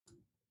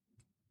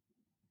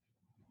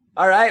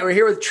All right, we're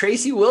here with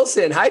Tracy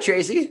Wilson. Hi,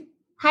 Tracy.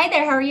 Hi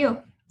there, how are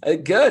you?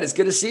 Good. It's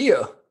good to see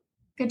you.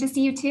 Good to see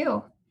you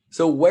too.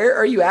 So, where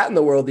are you at in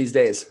the world these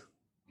days?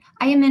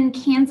 I am in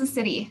Kansas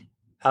City.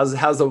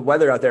 How's the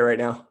weather out there right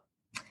now?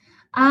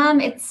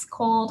 It's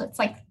cold. It's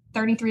like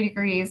 33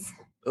 degrees.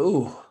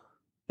 Ooh.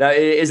 Now,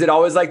 is it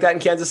always like that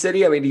in Kansas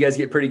City? I mean, do you guys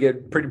get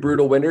pretty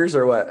brutal winters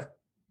or what?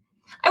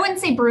 I wouldn't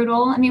say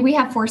brutal. I mean, we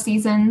have four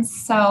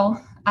seasons, so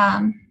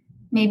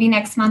maybe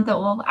next month it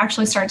will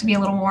actually start to be a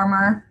little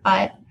warmer,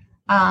 but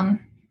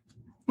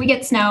we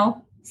get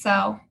snow,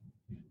 so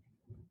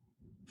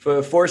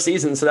For four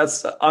seasons, so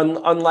that's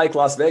unlike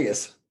Las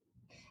Vegas.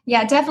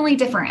 yeah, definitely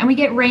different. And we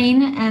get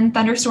rain and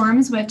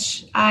thunderstorms,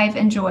 which I've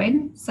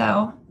enjoyed.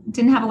 So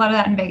didn't have a lot of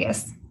that in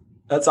Vegas.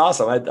 That's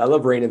awesome. I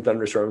love rain and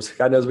thunderstorms.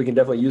 God knows we can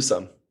definitely use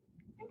some.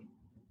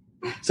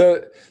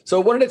 So I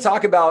wanted to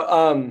talk about,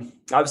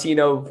 obviously,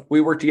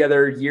 we worked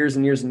together years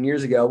and years and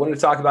years ago. I wanted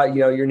to talk about,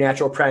 your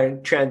natural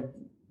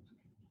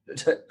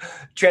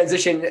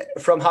transition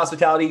from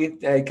hospitality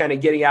and kind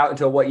of getting out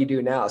into what you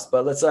do now.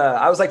 But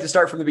I always like to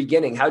start from the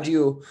beginning. How'd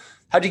you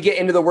get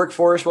into the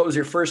workforce? What was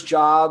your first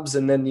jobs?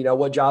 And then,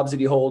 what jobs did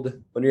you hold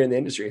when you're in the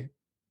industry?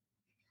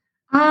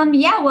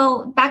 Yeah,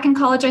 well, back in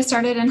college, I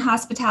started in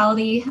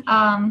hospitality.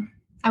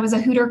 I was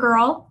a Hooter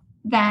girl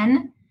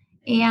then,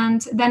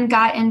 and then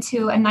got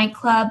into a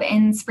nightclub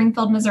in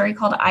Springfield, Missouri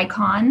called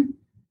Icon.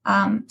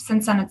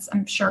 Since then, it's,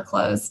 I'm sure,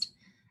 closed.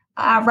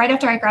 Right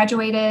after I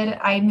graduated,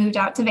 I moved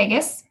out to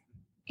Vegas,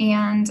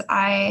 and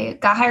I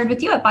got hired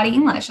with you at Body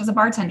English as a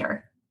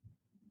bartender.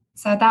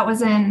 So that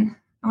was in,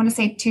 I want to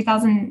say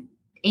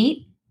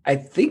 2008. I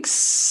think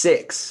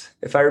six,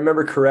 if I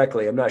remember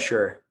correctly. I'm not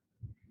sure.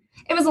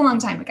 It was a long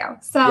time ago.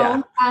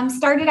 So Yeah.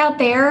 started out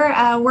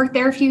there, worked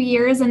there a few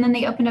years, and then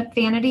they opened up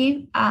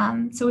Vanity.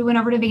 So we went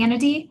over to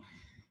Vanity.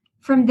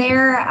 From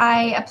there,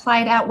 I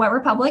applied at Wet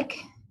Republic,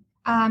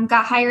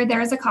 got hired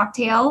there as a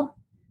cocktail.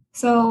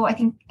 So I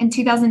think in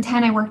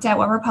 2010, I worked at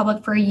Wet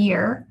Republic for a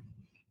year.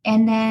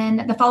 And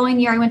then the following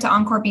year, I went to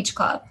Encore Beach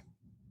Club.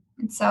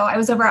 And so I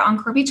was over at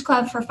Encore Beach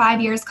Club for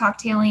 5 years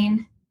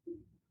cocktailing.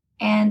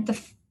 And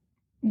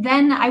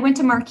then I went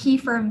to Marquee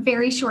for a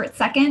very short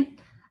second.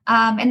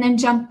 And then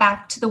jumped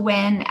back to the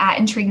Wynn at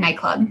Intrigue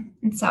Nightclub.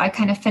 And so I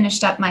kind of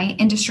finished up my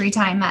industry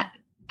time at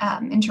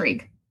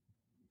Intrigue.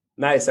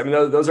 Nice. I mean,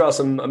 those are all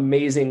some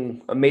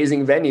amazing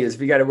venues.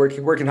 If you got to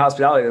work in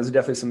hospitality, those are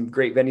definitely some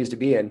great venues to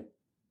be in.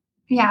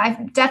 Yeah,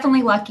 I'm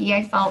definitely lucky.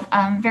 I felt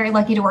very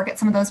lucky to work at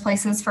some of those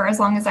places for as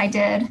long as I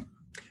did.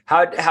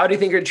 How do you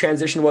think your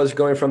transition was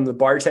going from the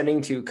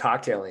bartending to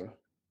cocktailing?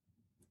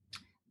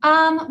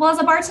 Well, as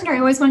a bartender, I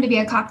always wanted to be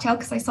a cocktail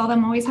because I saw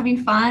them always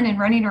having fun and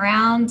running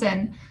around.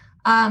 And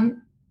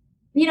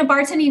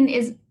bartending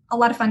is a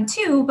lot of fun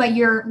too, but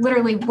you're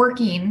literally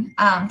working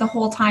the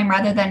whole time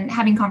rather than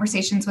having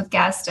conversations with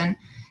guests and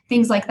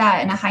things like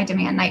that in a high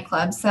demand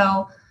nightclub.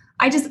 So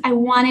I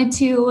wanted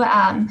to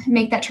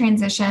make that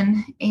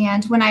transition.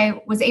 And when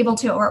I was able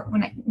to, or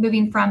when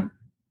moving from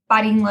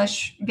Body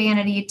English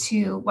Vanity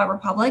to Wet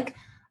Republic,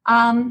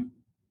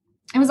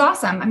 it was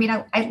awesome. I mean,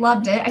 I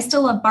loved it. I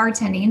still love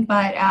bartending,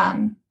 but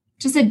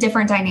just a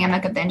different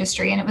dynamic of the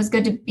industry. And it was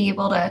good to be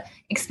able to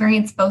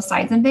experience both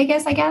sides in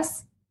Vegas, I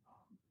guess.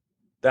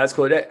 That's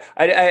cool.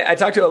 I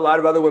talked to a lot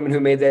of other women who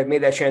made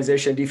that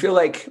transition. Do you feel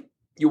like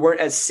you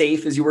weren't as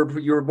safe as you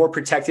were more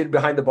protected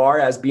behind the bar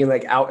as being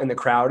like out in the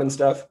crowd and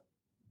stuff?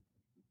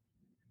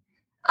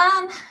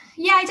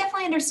 Yeah, I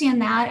definitely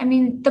understand that. I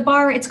mean, the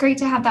bar, it's great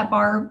to have that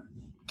bar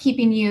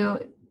keeping you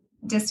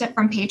distant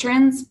from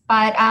patrons,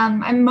 but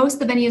most of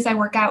the venues I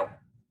work at,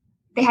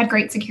 they had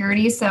great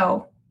security.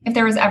 So if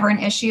there was ever an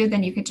issue,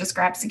 then you could just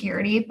grab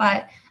security.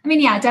 But I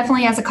mean, yeah,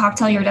 definitely as a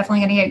cocktail, you're definitely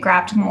going to get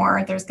grabbed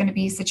more. There's going to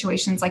be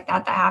situations like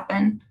that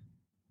happen.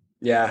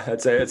 Yeah,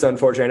 it's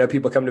unfortunate. I know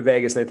people come to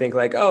Vegas and they think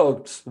like, oh,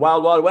 it's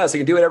wild, wild west. I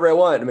can do whatever I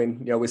want. I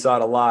mean, we saw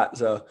it a lot.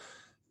 So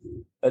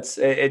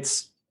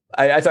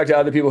I talked to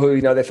other people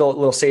who, they feel a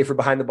little safer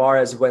behind the bar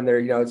as when they're,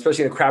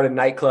 especially in a crowded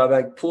nightclub.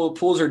 Like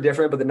pools are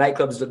different, but the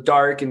nightclubs are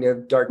dark and you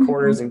have dark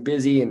corners and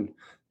busy, and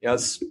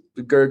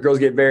girls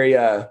get very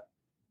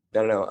I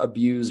don't know,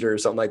 abused or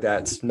something like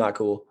that. It's not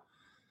cool.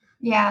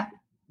 Yeah.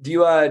 Do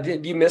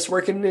you miss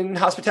working in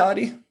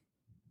hospitality?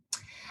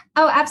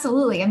 Oh,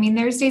 absolutely. I mean,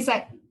 there's days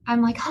that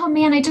I'm like, oh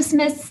man, I just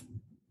miss,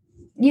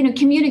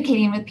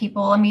 communicating with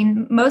people. I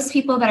mean, most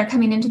people that are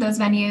coming into those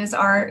venues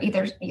are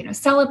either,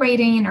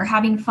 celebrating or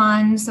having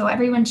fun. So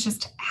everyone's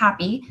just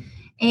happy.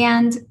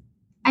 And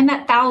I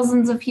met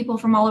thousands of people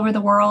from all over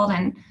the world.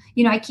 And,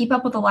 I keep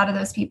up with a lot of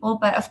those people,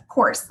 but of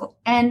course,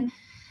 and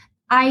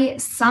I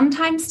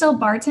sometimes still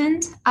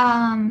bartend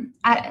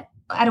at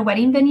a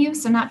wedding venue.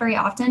 So not very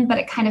often, but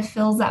it kind of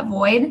fills that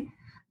void.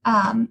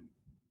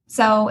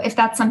 So if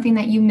that's something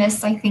that you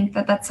miss, I think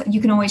you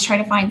can always try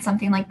to find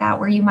something like that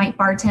where you might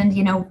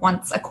bartend,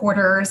 once a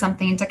quarter or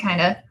something to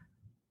kind of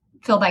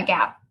fill that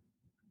gap.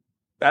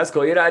 That's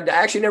cool. I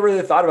actually never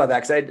really thought about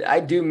that because I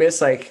do miss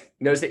like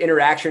just the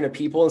interaction of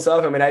people and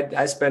stuff. I mean,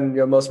 I spend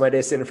most of my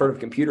day sitting in front of a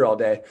computer all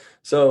day,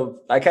 so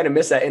I kind of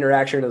miss that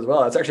interaction as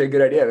well. That's actually a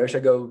good idea. I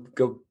should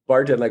go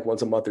bartend like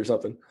once a month or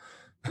something.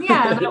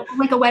 Yeah,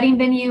 like a wedding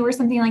venue or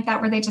something like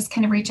that, where they just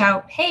kind of reach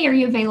out, hey, are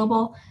you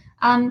available?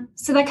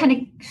 So that kind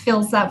of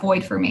fills that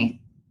void for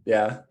me.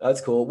 Yeah,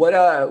 that's cool. What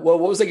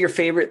was like your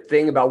favorite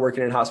thing about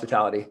working in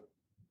hospitality?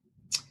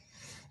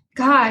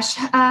 Gosh,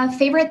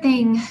 favorite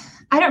thing.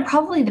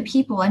 Probably the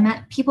people. I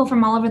met people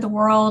from all over the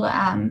world,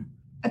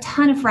 a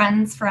ton of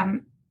friends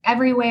from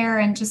everywhere,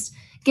 and just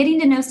getting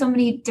to know so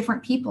many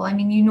different people. I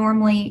mean, you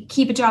normally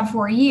keep a job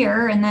for a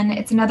year and then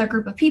it's another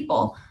group of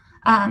people,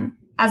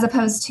 as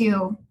opposed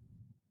to,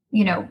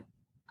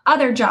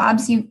 other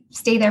jobs, you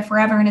stay there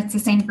forever and it's the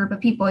same group of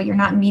people. You're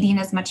not meeting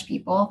as much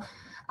people.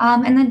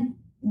 And then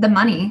the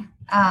money,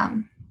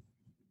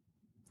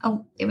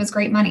 it was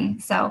great money.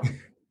 So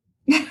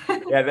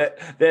yeah,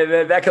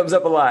 that comes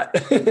up a lot.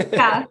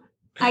 Yeah,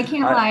 I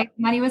can't lie.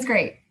 Money was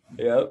great.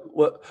 Yeah.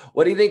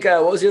 What do you think?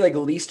 What was your like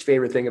least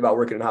favorite thing about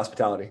working in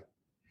hospitality?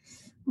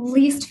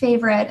 Least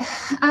favorite.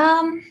 I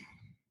don't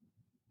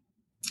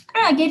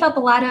know, I gave up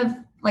a lot of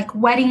like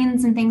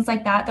weddings and things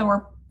like that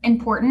were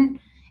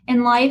important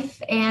in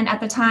life. And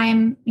at the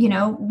time,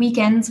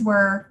 weekends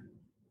were,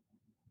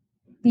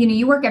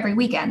 you work every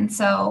weekend.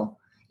 So,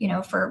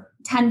 for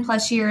 10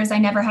 plus years, I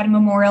never had a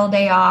Memorial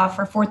Day off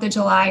or 4th of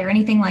July or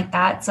anything like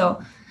that.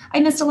 So I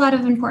missed a lot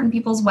of important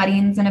people's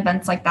weddings and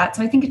events like that.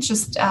 So I think it's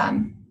just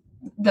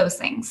those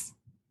things.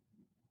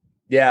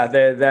 Yeah,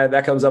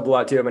 that comes up a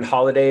lot too. I mean,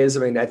 holidays. I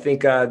mean, I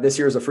think this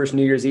year was the first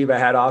New Year's Eve I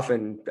had off,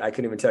 and I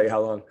couldn't even tell you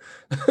how long.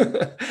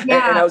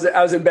 Yeah. and I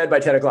was in bed by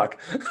 10 o'clock.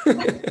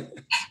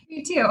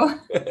 Me too.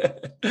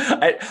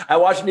 I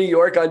watched New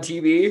York on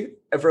TV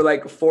for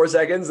like 4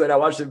 seconds, and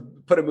I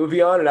put a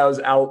movie on, and I was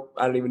out.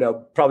 I don't even know,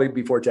 probably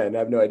before 10. I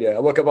have no idea. I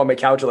woke up on my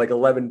couch at like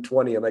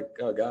 11:20. I'm like,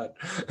 oh God.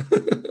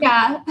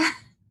 Yeah.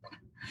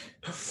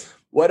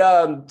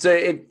 So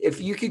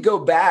if you could go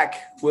back,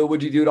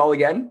 would you do it all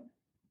again?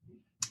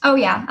 Oh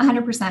yeah,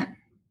 100%.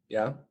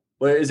 Yeah.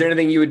 Well, is there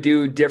anything you would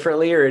do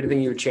differently or anything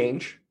you would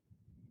change?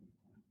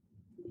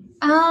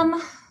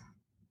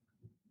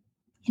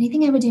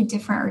 Anything I would do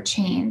different or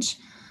change?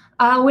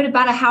 I would have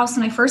bought a house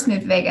when I first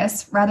moved to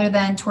Vegas rather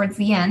than towards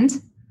the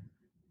end.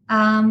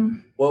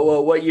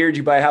 Well, what year did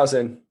you buy a house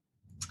in?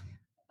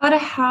 Bought a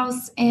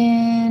house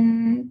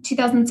in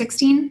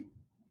 2016.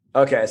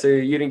 Okay, so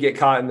you didn't get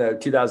caught in the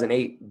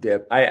 2008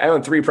 dip. I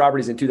owned 3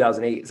 properties in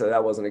 2008, so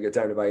that wasn't a good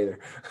time to buy either.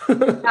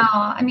 No,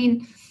 I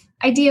mean,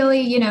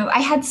 ideally,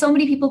 I had so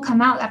many people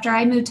come out after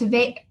I moved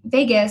to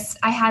Vegas.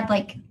 I had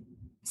like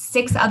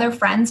 6 other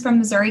friends from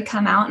Missouri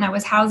come out, and I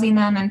was housing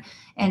them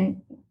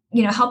and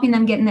helping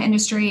them get in the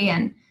industry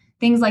and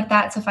things like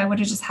that. So if I would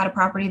have just had a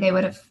property, they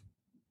would have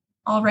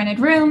all rented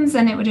rooms,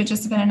 and it would have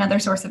just been another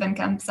source of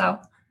income.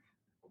 So,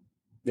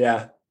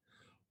 yeah.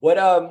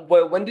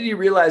 When did you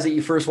realize that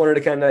you first wanted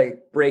to kind of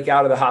like break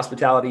out of the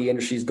hospitality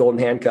industry's golden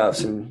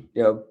handcuffs, and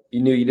you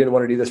knew you didn't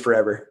want to do this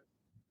forever?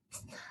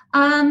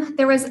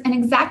 There was an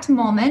exact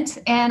moment,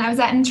 and I was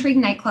at Intrigue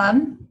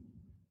nightclub,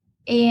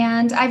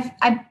 and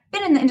I've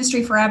been in the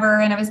industry forever,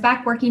 and I was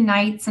back working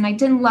nights, and I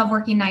didn't love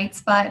working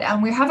nights, but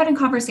we were having a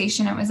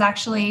conversation. It was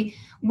actually,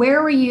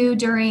 where were you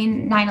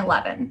during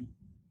 9/11?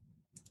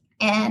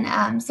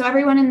 And so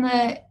everyone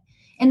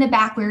in the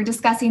back, we were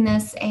discussing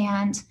this,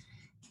 and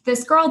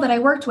this girl that I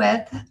worked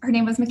with, her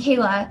name was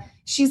Michaela.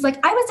 She's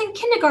like, I was in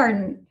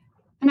kindergarten.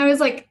 And I was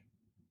like,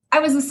 I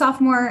was a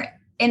sophomore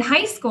in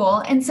high school.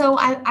 And so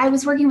I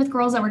was working with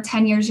girls that were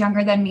 10 years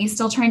younger than me,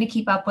 still trying to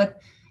keep up with,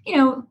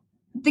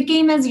 the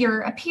game as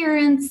your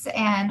appearance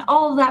and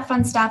all of that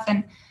fun stuff.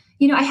 And,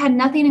 I had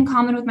nothing in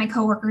common with my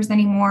coworkers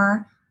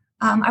anymore.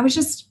 I was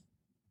just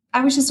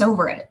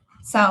over it.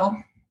 So.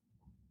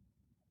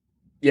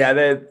 Yeah.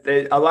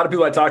 A lot of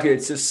people I talk to,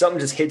 it's just something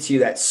just hits you,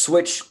 that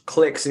switch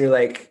clicks, and you're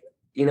like,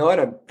 you know what?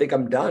 I think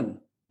I'm done.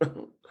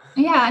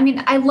 Yeah. I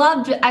mean, I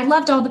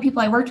loved all the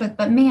people I worked with,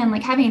 but man,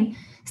 like having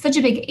such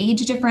a big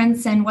age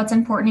difference and what's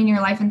important in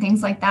your life and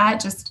things like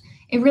that,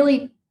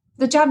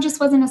 the job just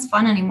wasn't as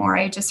fun anymore.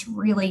 I just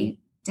really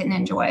didn't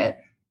enjoy it.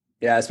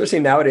 Yeah. Especially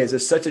nowadays,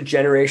 there's such a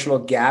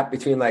generational gap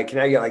between like,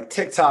 now you got like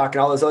TikTok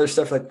and all this other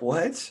stuff. Like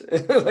what?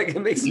 Like it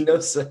makes no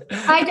sense.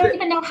 I don't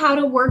even know how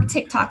to work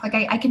TikTok. Like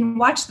I can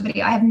watch the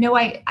video. I have no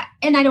idea.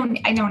 And I don't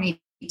need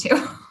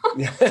to.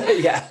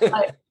 Yeah.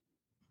 But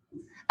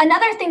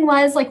another thing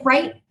was like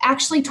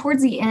actually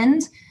towards the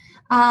end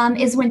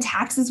is when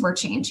taxes were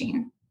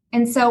changing.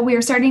 And so we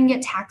were starting to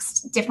get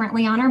taxed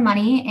differently on our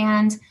money.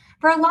 And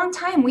for a long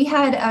time, we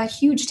had a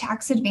huge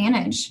tax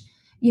advantage,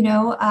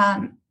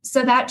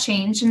 so that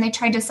changed. And they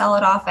tried to sell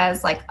it off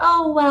as like,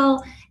 oh,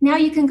 well, now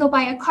you can go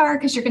buy a car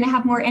because you're going to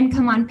have more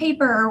income on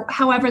paper, or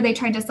however they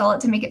tried to sell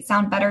it to make it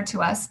sound better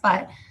to us.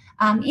 But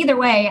either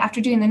way,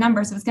 after doing the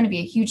numbers, it was going to be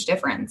a huge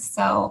difference.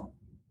 So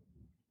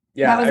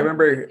yeah,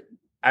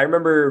 I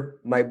remember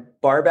my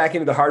bar back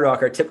into the Hard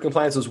Rock, our tip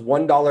compliance was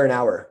 $1 an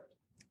hour.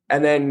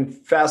 And then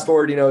fast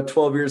forward,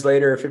 12 years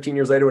later, 15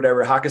 years later,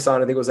 whatever, Hakkasan, I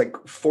think it was like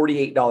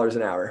 $48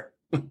 an hour.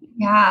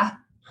 Yeah.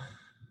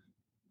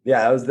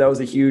 Yeah, that was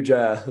a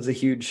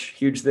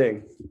huge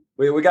thing.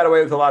 We got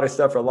away with a lot of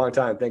stuff for a long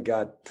time, thank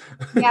God.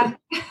 Yeah.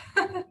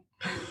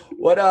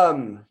 What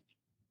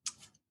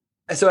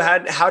so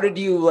how did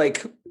you,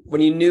 like,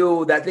 when you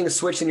knew that thing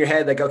switched in your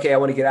head, like, okay, I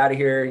want to get out of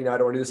here, I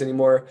don't want to do this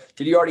anymore.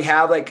 Did you already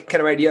have like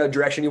kind of idea of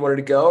direction you wanted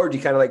to go, or did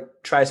you kind of like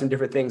try some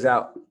different things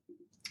out?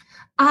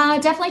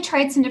 Definitely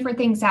tried some different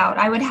things out.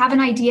 I would have an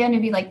idea and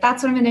it'd be like,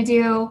 that's what I'm going to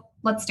do.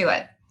 Let's do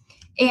it.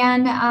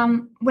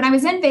 And when I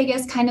was in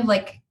Vegas, kind of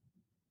like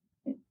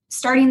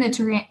starting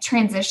the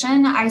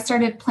transition, I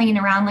started playing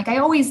around. Like I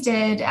always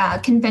did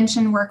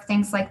convention work,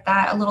 things like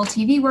that, a little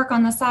TV work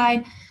on the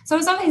side. So I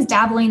was always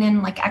dabbling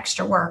in like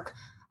extra work.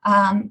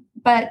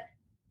 But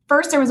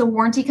first there was a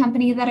warranty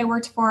company that I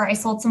worked for. I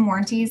sold some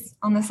warranties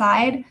on the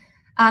side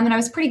and I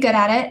was pretty good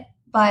at it,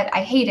 but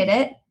I hated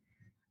it.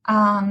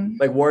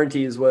 Like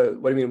warranties,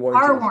 what do you mean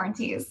warranties? Car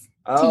warranties.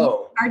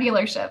 Oh, to our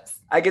dealerships.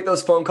 I get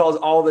those phone calls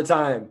all the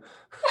time.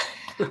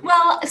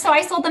 Well, so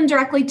I sold them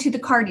directly to the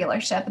car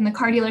dealership, and the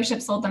car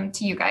dealership sold them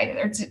to you guys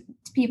or to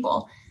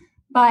people.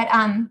 But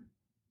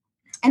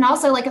and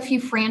also like a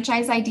few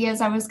franchise ideas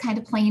I was kind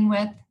of playing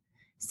with.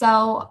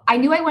 So I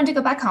knew I wanted to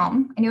go back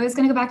home. I knew I was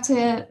going to go back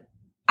to.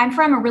 I'm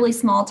from a really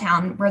small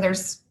town where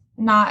there's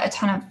not a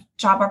ton of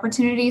job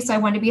opportunities, so I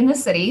wanted to be in the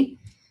city.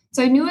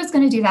 So I knew I was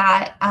going to do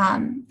that.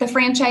 The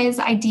franchise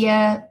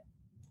idea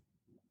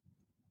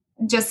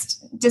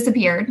just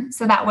disappeared,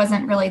 so that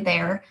wasn't really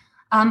there.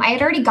 I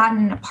had already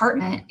gotten an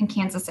apartment in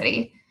Kansas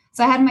City.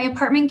 So I had my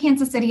apartment in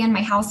Kansas City and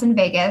my house in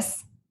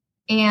Vegas.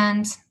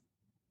 And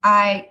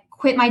I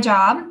quit my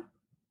job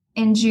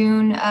in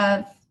June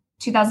of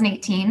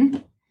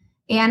 2018.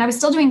 And I was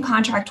still doing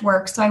contract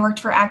work. So I worked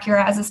for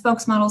Acura as a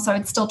spokesmodel. So I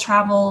would still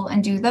travel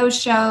and do those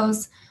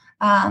shows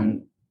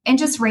and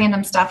just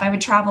random stuff. I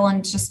would travel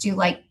and just do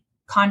like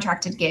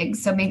contracted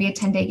gigs. So maybe a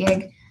 10-day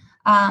gig.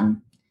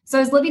 So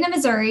I was living in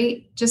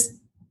Missouri, just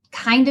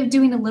kind of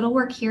doing a little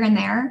work here and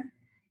there.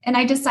 And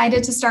I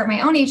decided to start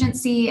my own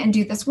agency and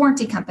do this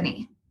warranty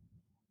company.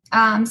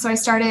 So I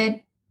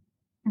started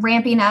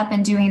ramping up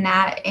and doing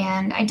that.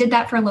 And I did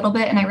that for a little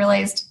bit and I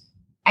realized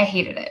I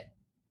hated it.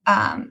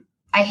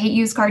 I hate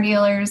used car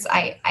dealers.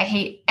 I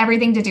hate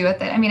everything to do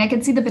with it. I mean, I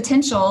could see the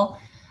potential.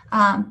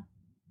 And,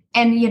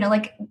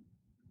 like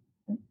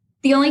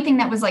the only thing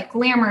that was like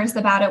glamorous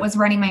about it was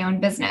running my own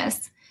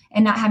business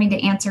and not having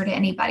to answer to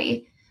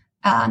anybody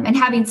and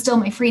having still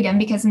my freedom,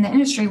 because in the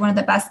industry, one of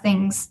the best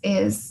things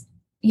is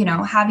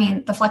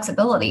having the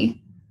flexibility,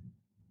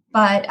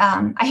 but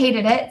I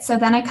hated it. So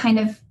then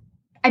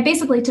I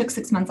basically took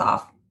 6 months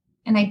off,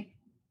 and I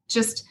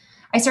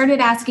started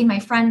asking my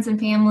friends and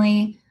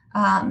family,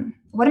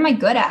 what am I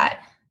good at?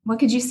 What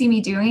could you see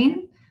me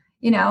doing?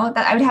 That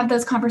I would have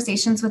those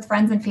conversations with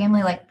friends and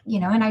family, like,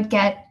 and I'd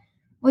get,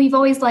 well, you've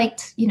always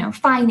liked,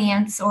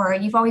 finance, or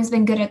you've always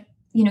been good at,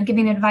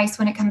 giving advice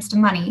when it comes to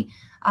money.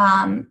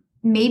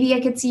 Maybe I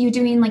could see you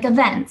doing like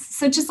events.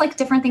 So just like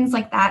different things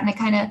like that. And I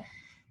kind of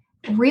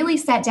really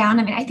sat down.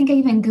 I mean, I think I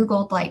even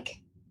Googled like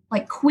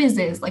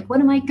quizzes, like, what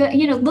am I good,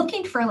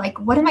 looking for, like,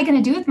 what am I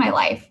going to do with my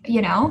life?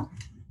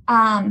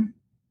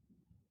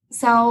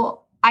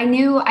 So I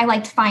knew I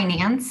liked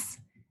finance.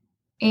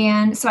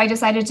 And so I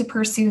decided to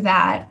pursue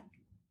that.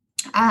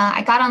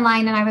 I got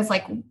online and I was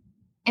like,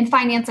 in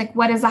finance, like,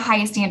 what is the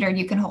highest standard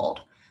you can hold?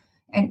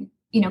 And,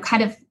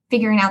 kind of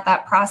figuring out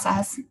that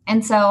process.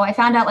 And so I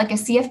found out like a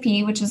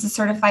CFP, which is a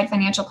certified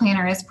financial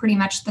planner, is pretty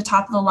much the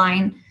top of the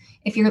line.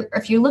 If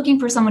you're looking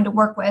for someone to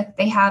work with,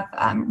 they have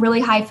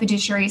really high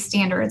fiduciary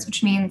standards,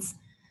 which means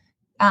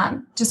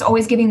just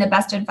always giving the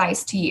best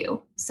advice to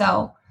you.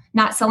 So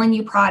not selling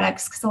you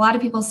products, because a lot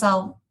of people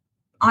sell,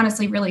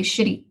 honestly, really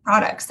shitty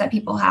products that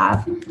people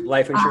have.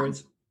 Life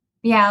insurance.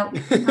 Yeah,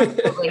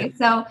 absolutely.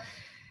 So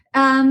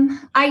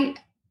I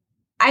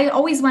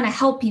always want to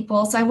help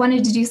people. So I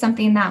wanted to do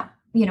something that,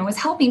 was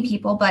helping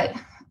people, but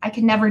I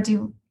could never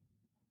do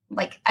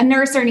like a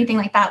nurse or anything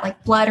like that,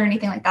 like blood or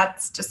anything like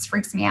that just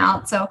freaks me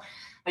out. So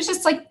it's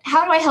just like,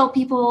 how do I help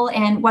people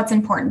and what's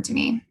important to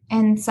me?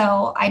 And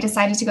so I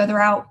decided to go the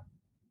route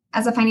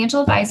as a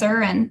financial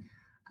advisor, and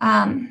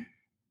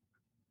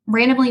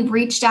randomly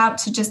reached out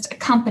to just a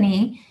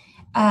company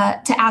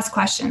to ask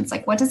questions.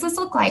 Like, what does this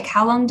look like?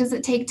 How long does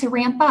it take to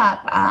ramp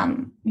up?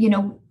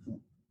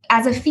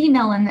 As a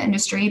female in the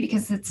industry,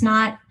 because it's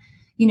not,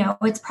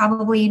 it's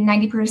probably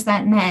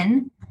 90%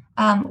 men.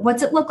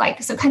 What's it look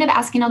like? So kind of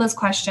asking all those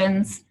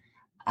questions.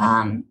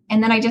 And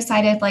then I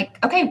decided like,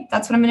 okay,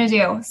 that's what I'm going to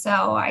do. So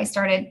I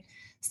started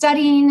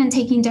studying and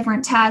taking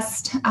different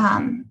tests.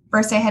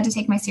 First I had to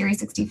take my Series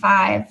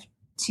 65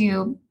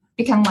 to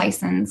become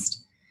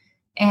licensed.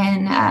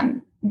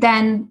 And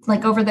then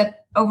like over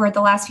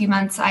the last few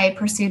months, I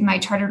pursued my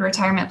chartered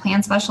retirement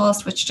plan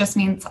specialist, which just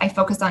means I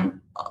focus on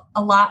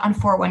a lot on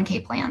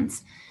 401k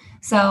plans.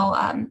 So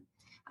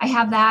I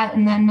have that.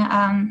 And then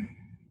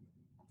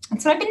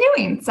that's what I've been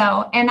doing.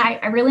 So, and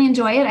I really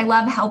enjoy it. I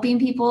love helping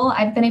people.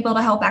 I've been able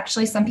to help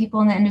actually some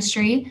people in the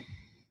industry,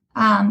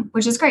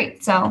 which is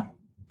great. So.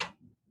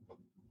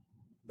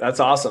 That's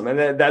awesome.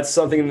 And that's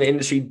something the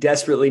industry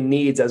desperately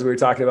needs, as we were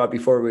talking about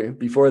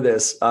before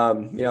this.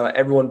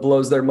 Everyone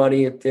blows their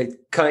money.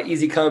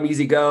 Easy come,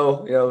 easy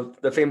go.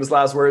 The famous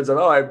last words of,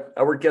 oh,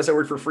 I worked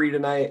for free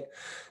tonight.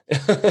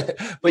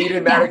 But you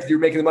didn't matter because you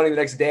were making the money the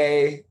next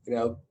day.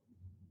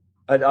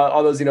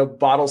 All those,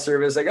 bottle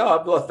service, like, oh,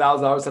 I'll bill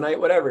 $1,000 tonight,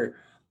 whatever.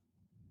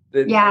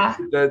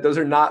 Those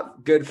are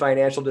not good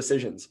financial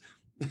decisions.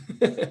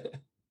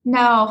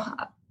 No,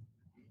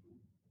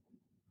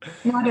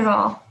 not at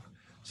all.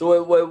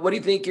 So what do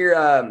you think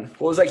what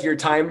was like your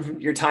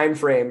time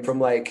frame from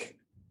like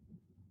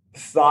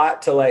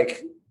thought to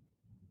like,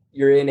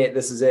 you're in it,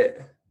 this is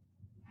it?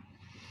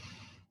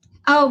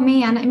 Oh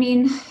man. I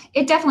mean,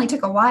 it definitely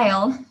took a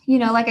while,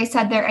 like I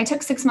said I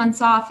took 6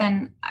 months off,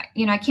 and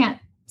I can't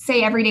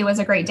say every day was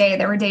a great day.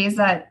 There were days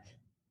that,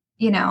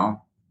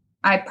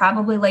 I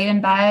probably laid in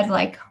bed,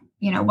 like,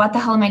 what the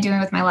hell am I doing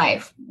with my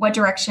life? What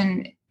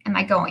direction am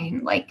I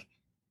going? Like,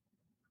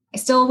 I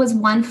still was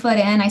 1 foot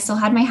in. I still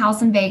had my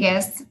house in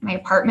Vegas, my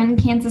apartment in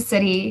Kansas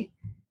City.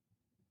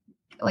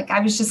 Like, I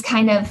was just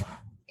kind of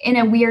in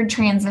a weird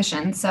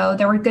transition. So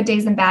there were good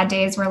days and bad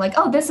days where like,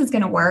 oh, this is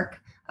going to work.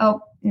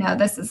 Oh, no,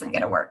 this isn't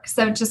going to work.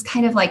 So just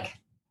kind of like,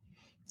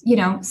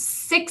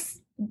 6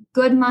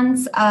 good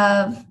months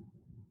of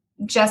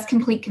just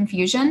complete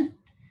confusion.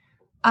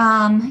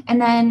 And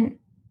then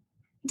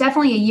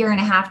definitely a year and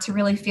a half to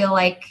really feel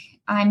like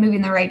I'm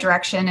moving the right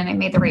direction and I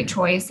made the right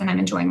choice and I'm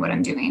enjoying what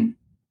I'm doing.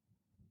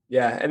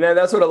 Yeah. And then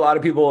that's what a lot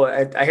of people,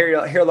 I hear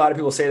a lot of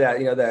people say that,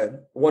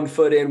 the 1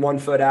 foot in, 1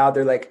 foot out.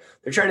 They're like,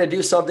 they're trying to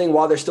do something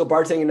while they're still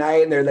bartending at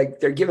night. And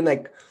they're giving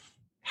like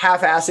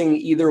half-assing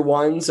either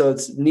one. So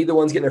it's neither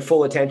one's getting their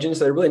full attention.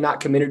 So they're really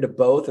not committed to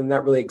both and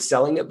not really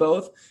excelling at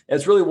both. And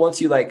it's really once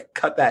you like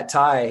cut that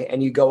tie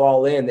and you go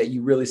all in that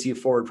you really see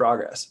forward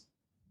progress.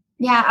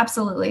 Yeah,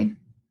 absolutely.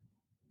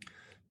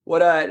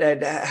 What,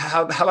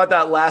 how about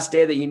that last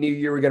day that you knew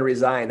you were going to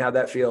resign? How'd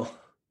that feel?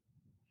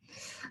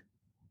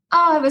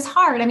 Oh, it was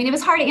hard. I mean, it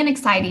was hard and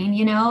exciting.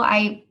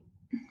 I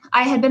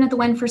had been at the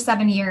Win for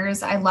 7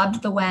 years. I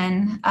loved the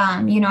Win.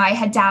 I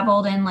had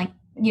dabbled in like,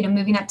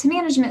 moving up to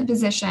management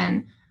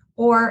position,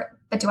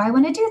 but do I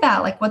want to do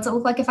that? Like, what's it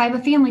look like if I have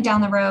a family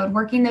down the road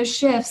working those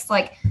shifts?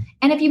 Like,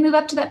 and if you move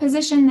up to that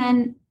position,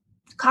 then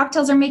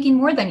cocktails are making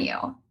more than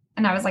you.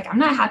 And I was like, I'm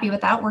not happy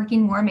with that,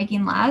 working more,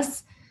 making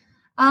less.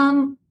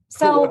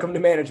 So welcome to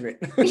management.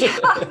 Yeah.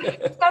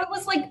 So I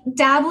was like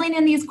dabbling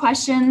in these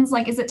questions,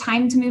 like, is it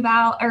time to move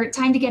out or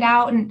time to get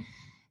out? And,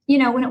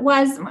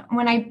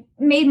 when I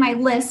made my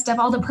list of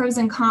all the pros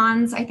and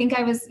cons, I think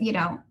I was,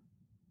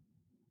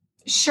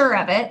 sure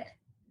of it.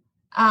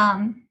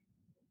 I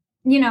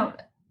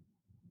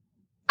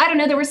don't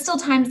know. There were still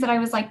times that I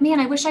was like, man,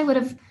 I wish I would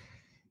have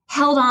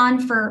held on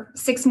for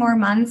 6 more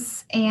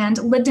months and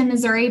lived in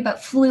Missouri,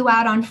 but flew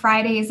out on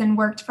Fridays and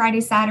worked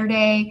Friday,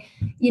 Saturday,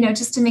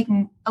 just to make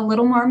a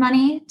little more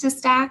money to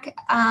stack.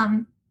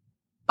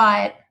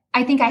 But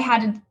I think I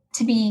had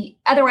to be,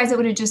 otherwise it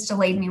would have just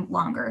delayed me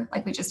longer,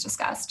 like we just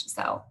discussed.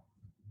 So.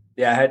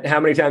 Yeah. How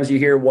many times you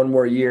hear 1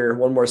 more year,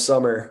 1 more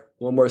summer,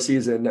 1 more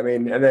season? I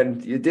mean, and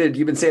then you've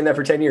been saying that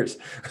for 10 years.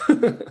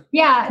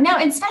 Yeah, no,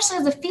 and especially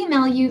as a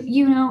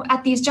female,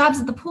 at these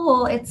jobs at the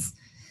pool,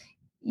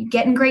 you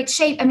get in great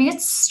shape. I mean,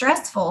 it's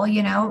stressful,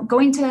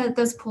 going to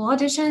those pool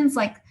auditions,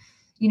 like,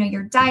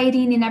 you're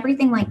dieting and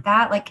everything like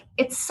that. Like,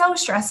 it's so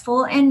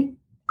stressful. And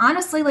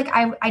honestly, like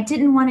I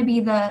didn't want to be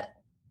the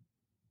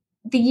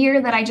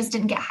year that I just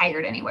didn't get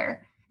hired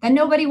anywhere, that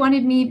nobody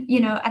wanted me,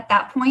 at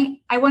that point.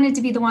 I wanted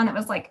to be the one that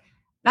was like,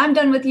 I'm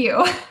done with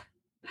you.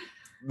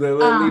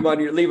 Leave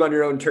on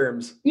your own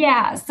terms.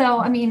 Yeah. So,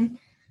 I mean,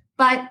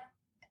 but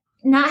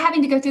not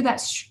having to go through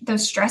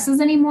those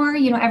stresses anymore,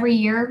 every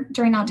year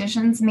during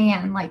auditions,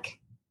 man, like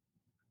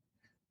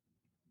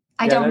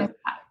I don't miss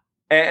that.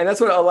 And that's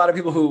what a lot of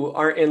people who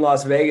aren't in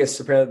Las Vegas,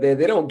 apparently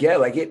they don't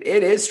get. Like it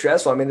is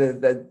stressful. I mean,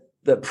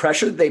 the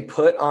pressure that they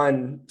put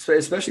on,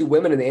 especially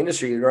women in the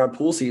industry around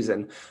pool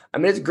season. I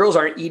mean, girls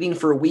aren't eating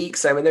for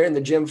weeks. I mean, they're in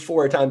the gym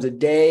 4 times a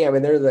day. I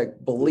mean, they're like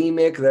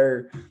bulimic.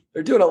 They're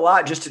doing a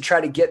lot just to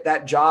try to get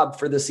that job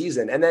for the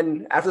season. And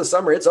then after the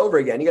summer, it's over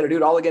again. You got to do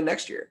it all again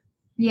next year.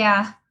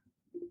 Yeah.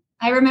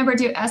 I remember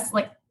us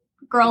like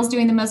girls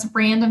doing the most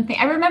random thing.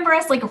 I remember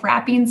us like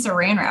wrapping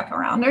saran wrap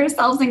around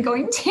ourselves and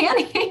going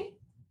tanning.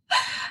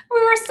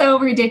 We were so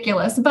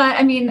ridiculous. But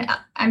I mean,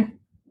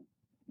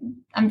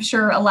 I'm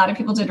sure a lot of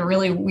people did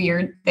really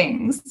weird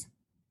things.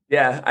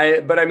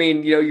 Yeah. But I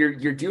mean,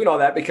 you're doing all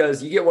that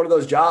because you get one of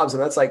those jobs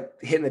and that's like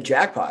hitting the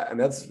jackpot. I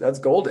mean, that's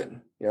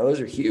golden.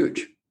 Those are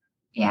huge.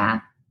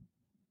 Yeah.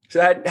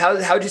 So how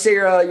would you say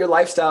your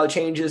lifestyle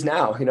changes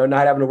now?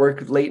 Not having to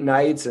work late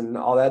nights and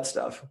all that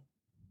stuff.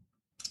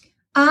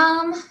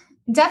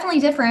 Definitely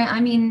different. I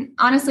mean,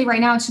 honestly,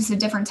 right now it's just a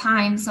different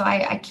time. So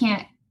I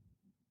can't,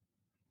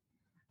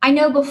 I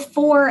know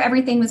before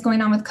everything was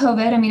going on with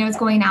COVID, I mean, I was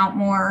going out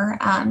more,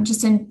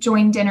 just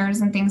enjoying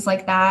dinners and things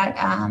like that.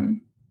 I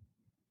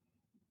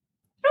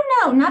don't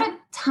know, not a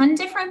ton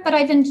different, but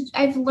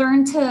I've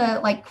learned to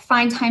like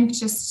find time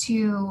just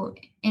to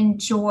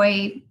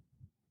enjoy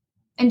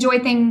enjoy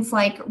things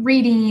like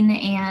reading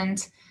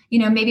and,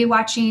 maybe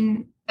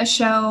watching a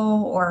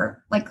show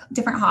or like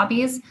different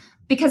hobbies.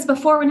 Because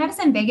before, when I was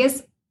in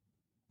Vegas,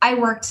 I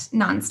worked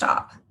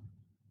nonstop.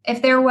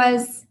 If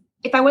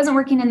I wasn't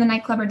working in the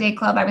nightclub or day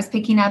club, I was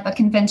picking up a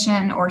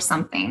convention or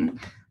something.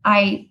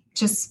 I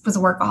just was a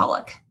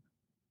workaholic.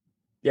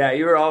 Yeah,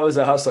 you were always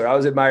a hustler. I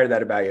always admired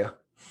that about you.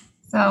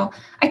 So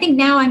I think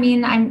now,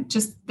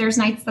 there's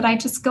nights that I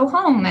just go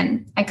home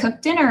and I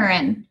cook dinner.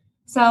 And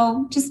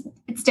so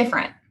it's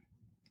different.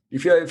 You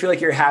feel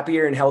like you're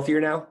happier and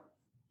healthier now?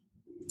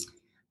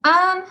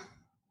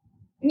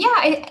 Yeah,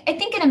 I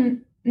think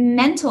in a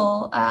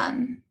mental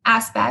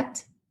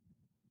aspect,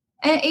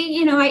 I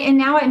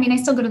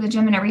still go to the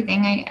gym and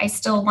everything. I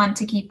still want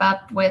to keep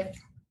up with,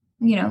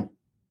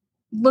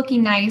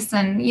 looking nice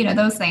and,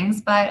 those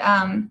things. But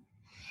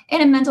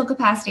in a mental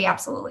capacity,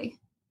 absolutely.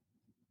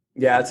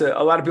 Yeah,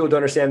 a lot of people don't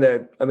understand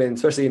that. I mean,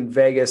 especially in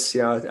Vegas,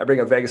 I bring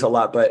up Vegas a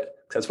lot, but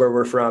that's where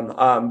we're from.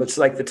 But it's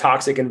like the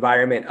toxic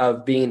environment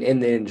of being in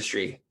the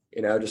industry,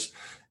 just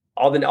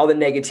all the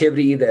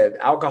negativity, the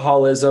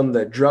alcoholism,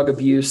 the drug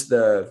abuse,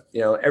 the,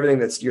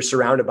 everything you're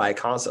surrounded by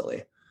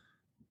constantly.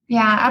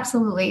 Yeah,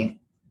 absolutely.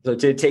 So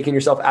taking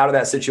yourself out of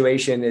that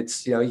situation,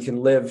 it's, you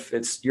can live,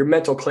 your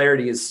mental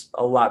clarity is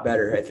a lot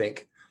better, I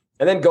think.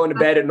 And then going to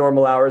bed at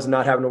normal hours and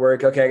not having to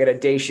work. Okay, I got a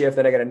day shift,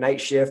 then I got a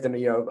night shift, and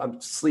I'm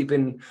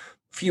sleeping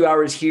a few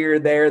hours here,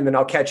 there, and then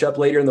I'll catch up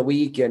later in the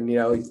week. And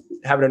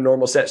having a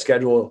normal set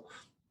schedule,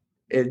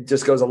 it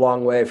just goes a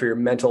long way for your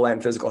mental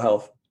and physical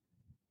health.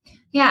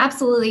 Yeah,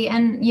 absolutely.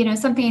 And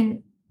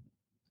something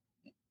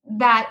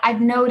that I've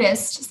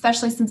noticed,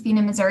 especially since being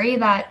in Missouri,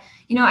 that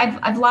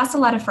I've lost a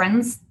lot of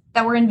friends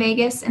that were in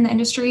Vegas in the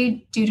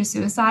industry due to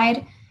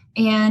suicide,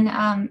 and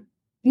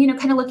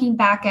kind of looking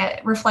back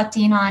at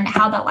reflecting on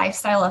how that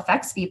lifestyle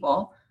affects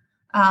people.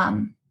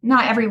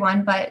 Not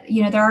everyone, but,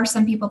 there are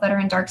some people that are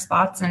in dark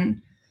spots,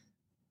 and,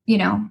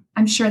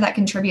 I'm sure that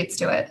contributes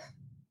to it.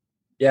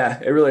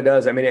 Yeah, it really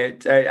does. I mean,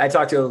 I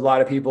talk to a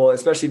lot of people,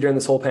 especially during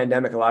this whole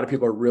pandemic. A lot of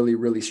people are really,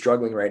 really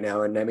struggling right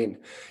now. And I mean,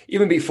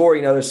 even before,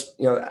 there's,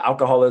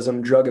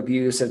 alcoholism, drug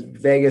abuse in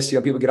Vegas,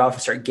 people get off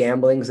and start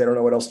gambling because they don't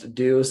know what else to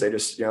do. So they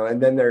just,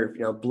 and then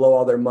they're, blow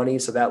all their money.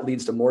 So that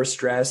leads to more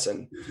stress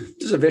and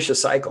just a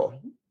vicious cycle.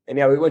 And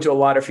yeah, we went to a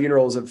lot of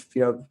funerals of,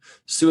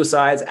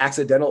 suicides,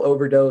 accidental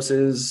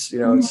overdoses.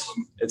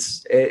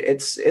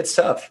 It's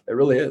tough. It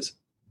really is.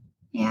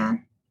 Yeah.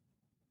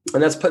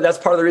 And that's part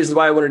of the reason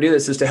why I want to do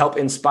this, is to help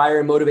inspire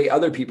and motivate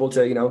other people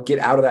to, get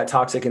out of that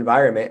toxic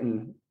environment,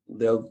 and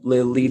they'll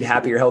lead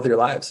happier, healthier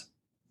lives.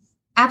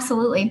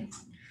 Absolutely.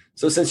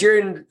 So since you're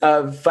in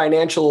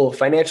financial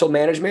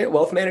management,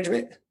 wealth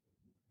management,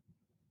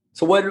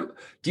 so what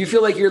do you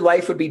feel like your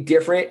life would be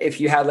different if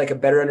you had like a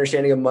better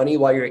understanding of money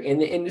while you're in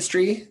the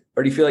industry?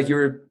 Or do you feel like you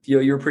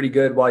were pretty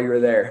good while you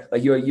were there?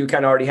 Like you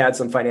kind of already had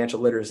some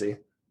financial literacy?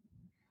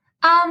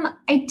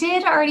 I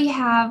did already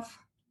have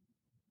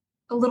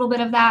a little bit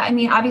of that. I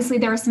mean, obviously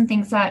there were some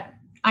things that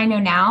I know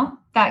now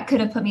that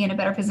could have put me in a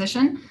better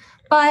position,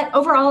 but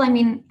overall, I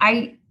mean,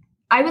 I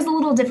was a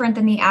little different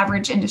than the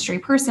average industry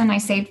person. I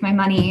saved my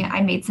money.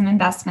 I made some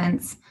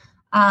investments.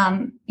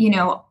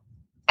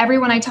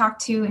 Everyone I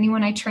talked to,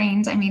 anyone I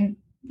trained, I mean,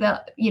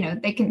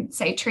 they can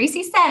say,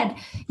 Tracy said,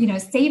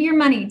 save your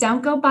money.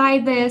 Don't go buy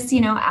this,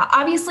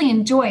 obviously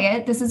enjoy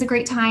it. This is a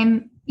great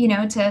time,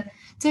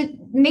 to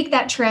make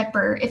that trip,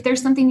 or if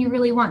there's something you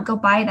really want, go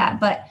buy that.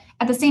 But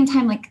at the same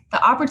time, like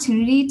the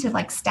opportunity to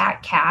like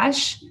stack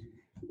cash,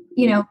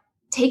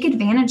 take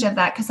advantage of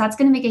that, because that's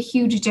going to make a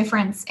huge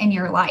difference in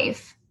your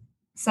life.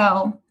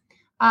 So,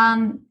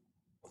 yeah,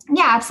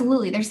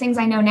 absolutely. There's things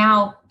I know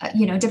now,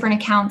 different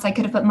accounts I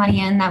could have put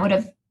money in that would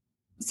have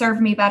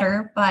served me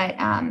better. But,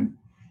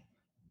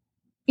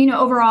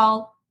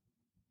 overall,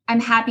 I'm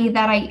happy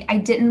that I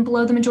didn't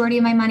blow the majority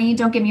of my money.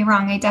 Don't get me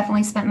wrong. I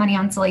definitely spent money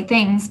on silly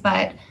things,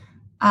 but,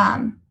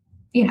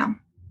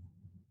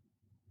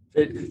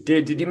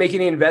 Did you make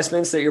any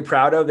investments that you're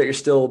proud of that you're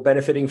still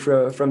benefiting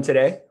from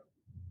today?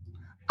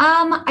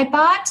 I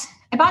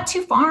bought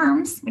 2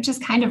 farms, which is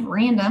kind of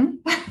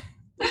random.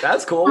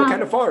 That's cool. What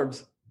kind of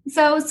farms?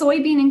 So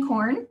soybean and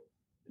corn.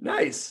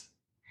 Nice.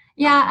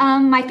 Yeah.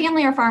 My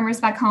family are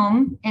farmers back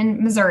home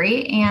in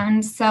Missouri.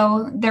 And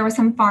so there was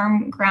some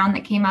farm ground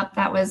that came up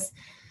that was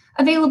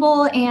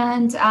available.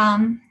 And,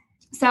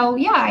 so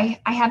yeah,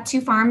 I have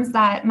 2 farms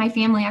that my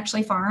family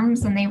actually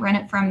farms, and they rent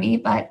it from me,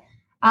 but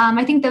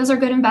I think those are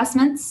good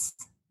investments.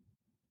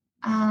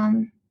 So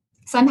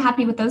I'm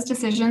happy with those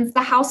decisions.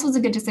 The house was a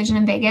good decision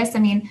in Vegas. I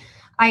mean,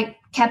 I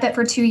kept it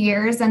for 2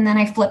 years and then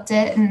I flipped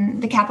it,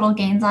 and the capital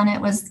gains on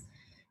it was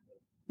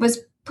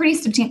pretty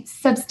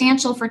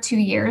substantial for 2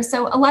 years.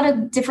 So a lot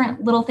of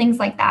different little things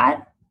like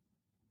that.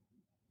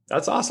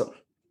 That's awesome.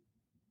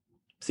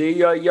 See,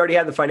 you already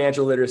had the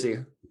financial literacy,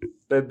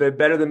 but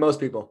better than most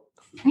people.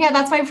 Yeah,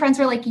 that's why friends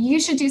were like, you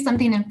should do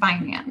something in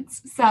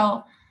finance.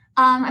 So,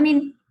 I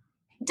mean,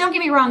 don't get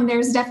me wrong.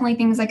 There's definitely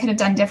things I could have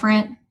done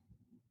different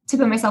to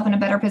put myself in a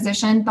better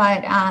position.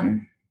 But,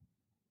 and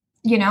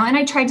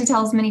I tried to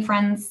tell as many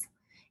friends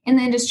in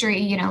the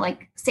industry,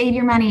 like save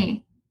your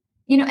money,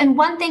 And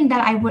one thing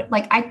that I would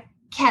like, I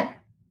kept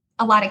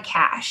a lot of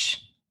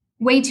cash,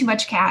 way too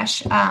much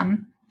cash,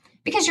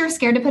 because you're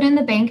scared to put in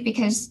the bank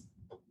because,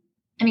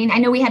 I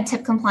know we had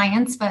tip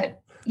compliance,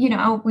 but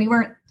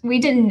we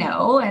didn't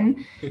know.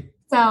 And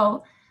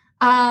so,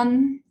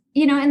 and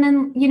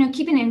then,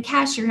 keeping it in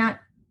cash,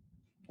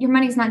 your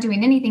money's not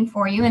doing anything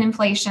for you in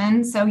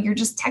inflation. So you're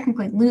just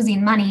technically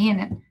losing money.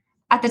 And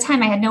at the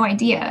time I had no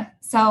idea.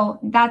 So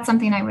that's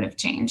something I would have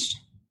changed.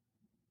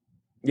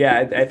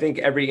 Yeah, I think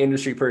every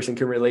industry person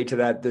can relate to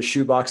that. The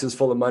shoebox is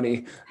full of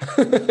money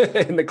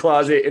in the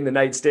closet, in the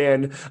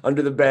nightstand,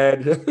 under the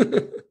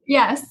bed.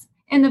 Yes.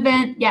 In the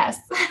vent. Yes.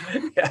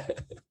 Yeah.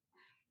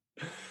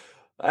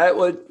 All right.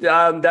 Well,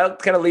 that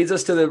kind of leads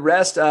us to the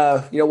rest.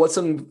 What's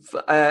some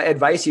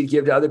advice you'd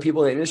give to other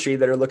people in the industry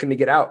that are looking to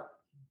get out?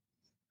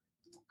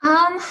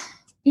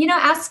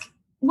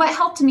 What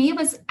helped me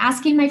was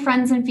asking my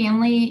friends and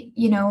family,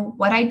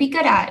 what I'd be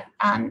good at,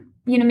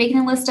 making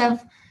a list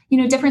of,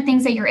 different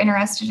things that you're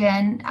interested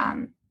in.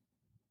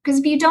 Because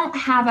if you don't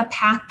have a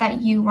path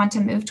that you want to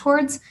move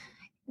towards,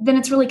 then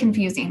it's really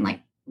confusing.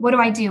 Like, what do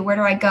I do? Where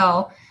do I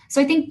go?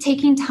 So I think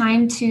taking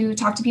time to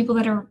talk to people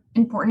that are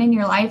important in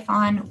your life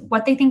on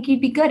what they think you'd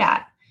be good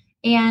at,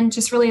 and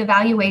just really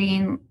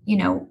evaluating,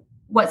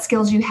 what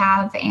skills you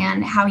have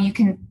and how you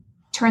can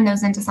turn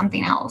those into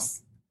something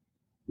else.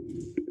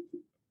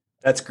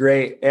 That's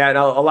great. And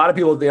a lot of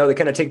people, they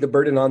kind of take the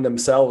burden on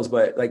themselves,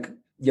 but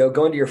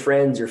going to your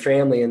friends, your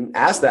family, and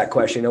ask that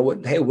question.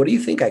 Hey, what do you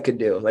think I could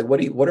do? Like, what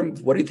do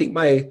you think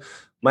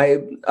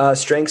my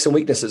strengths and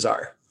weaknesses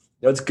are?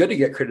 It's good to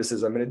get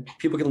criticism, and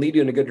people can lead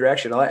you in a good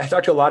direction. I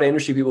talk to a lot of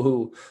industry people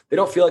who they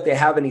don't feel like they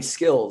have any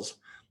skills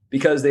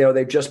because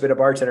they've just been a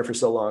bartender for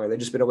so long, or they've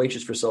just been a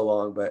waitress for so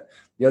long. But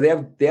they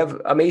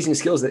have amazing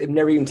skills that they've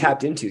never even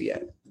tapped into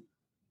yet.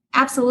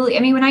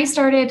 Absolutely. When I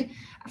started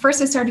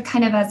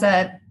kind of as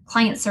a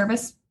client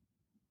service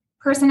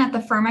person at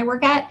the firm I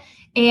work at,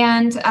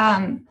 and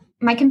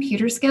my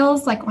computer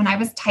skills, like when I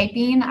was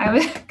typing,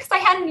 because I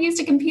hadn't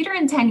used a computer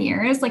in 10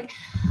 years, like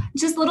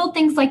just little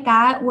things like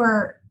that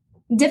were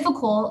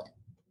difficult.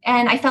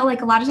 And I felt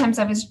like a lot of times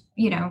I was,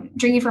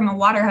 drinking from a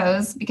water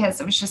hose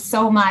because it was just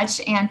so much.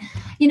 And,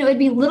 it'd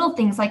be little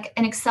things like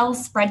an Excel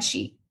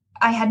spreadsheet.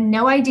 I had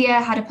no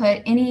idea how to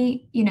put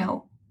anything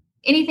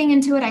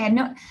into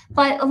it.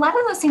 But a lot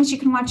of those things you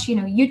can watch,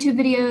 YouTube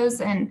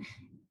videos, and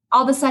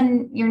all of a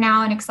sudden you're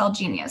now an Excel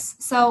genius.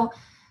 So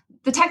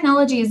the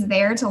technology is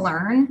there to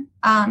learn.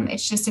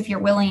 It's just if you're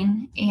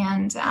willing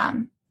and,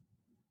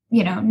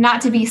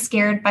 not to be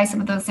scared by some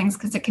of those things,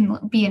 because it can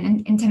be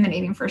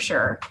intimidating for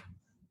sure.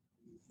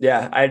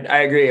 Yeah,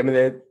 I agree.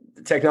 The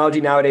technology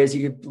nowadays,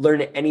 you could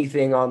learn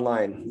anything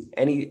online.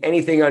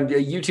 Anything on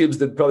YouTube's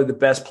probably the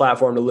best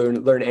platform to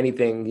learn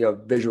anything,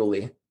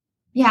 visually.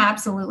 Yeah,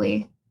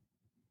 absolutely.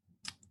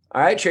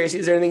 All right, Tracy,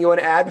 is there anything you want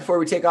to add before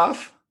we take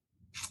off?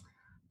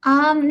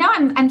 No,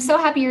 I'm so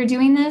happy you're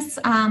doing this.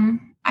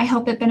 I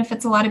hope it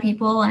benefits a lot of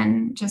people,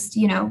 and just,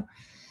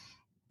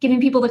 giving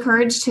people the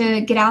courage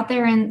to get out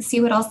there and see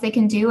what else they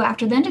can do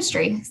after the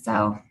industry.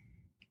 So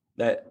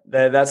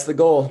that's the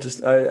goal.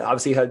 Just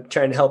obviously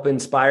trying to help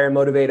inspire and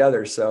motivate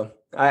others. So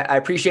I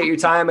appreciate your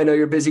time. I know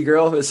you're a busy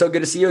girl. It was so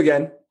good to see you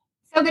again.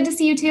 So good to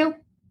see you too.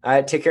 All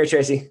right. Take care,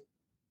 Tracy.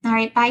 All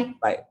right. Bye.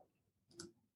 Bye.